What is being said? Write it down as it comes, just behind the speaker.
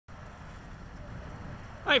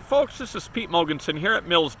Hi folks, this is Pete Mogensen here at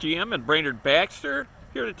Mills GM in Brainerd Baxter.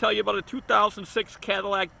 Here to tell you about a 2006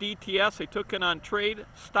 Cadillac DTS I took in on trade,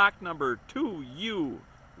 stock number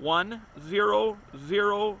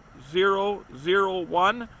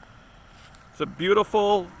 2U100001. It's a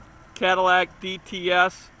beautiful Cadillac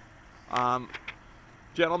DTS.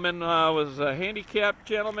 Gentleman was a handicapped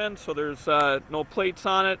gentleman, so there's no plates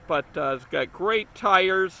on it, but it's got great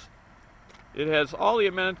tires. It has all the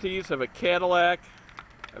amenities of a Cadillac.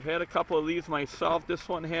 I've had a couple of these myself. This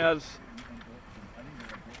one has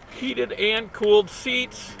heated and cooled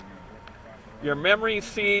seats, your memory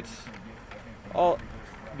seats, all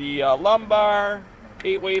the lumbar,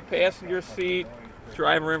 8-way passenger seat,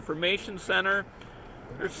 driver information center.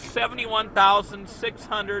 There's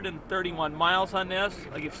 71,631 miles on this.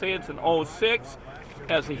 Like I say, it's an 06.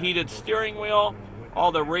 Has a heated steering wheel,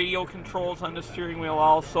 all the radio controls on the steering wheel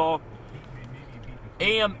also.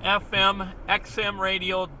 AM, FM, XM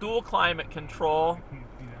radio, dual climate control,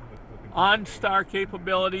 OnStar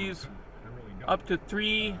capabilities, up to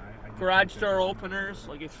 3 garage door openers.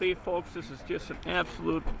 Like I say, folks, this is just an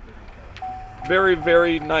absolute very,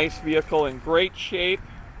 very nice vehicle in great shape.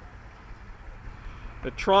 The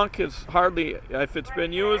trunk is hardly, if it's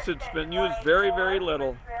been used very, very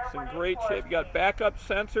little. It's in great shape. You got backup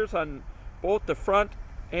sensors on both the front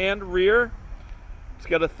and rear. It's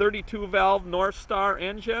got a 32-valve North Star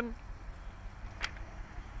engine.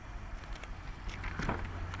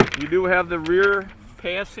 You do have the rear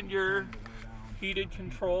passenger heated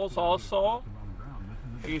controls also.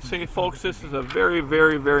 You see, folks, this is a very,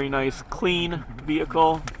 very, very nice, clean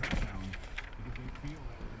vehicle.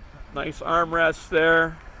 Nice armrests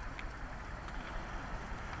there.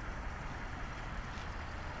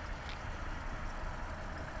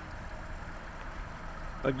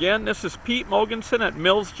 Again, this is Pete Mogensen at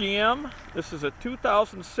Mills GM. This is a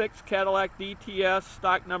 2006 Cadillac DTS,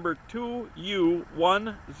 stock number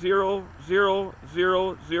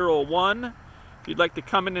 2U100001. If you'd like to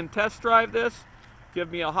come in and test drive this,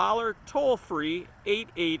 give me a holler, toll free,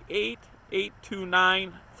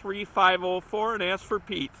 888-829-3504, and ask for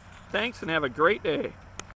Pete. Thanks and have a great day.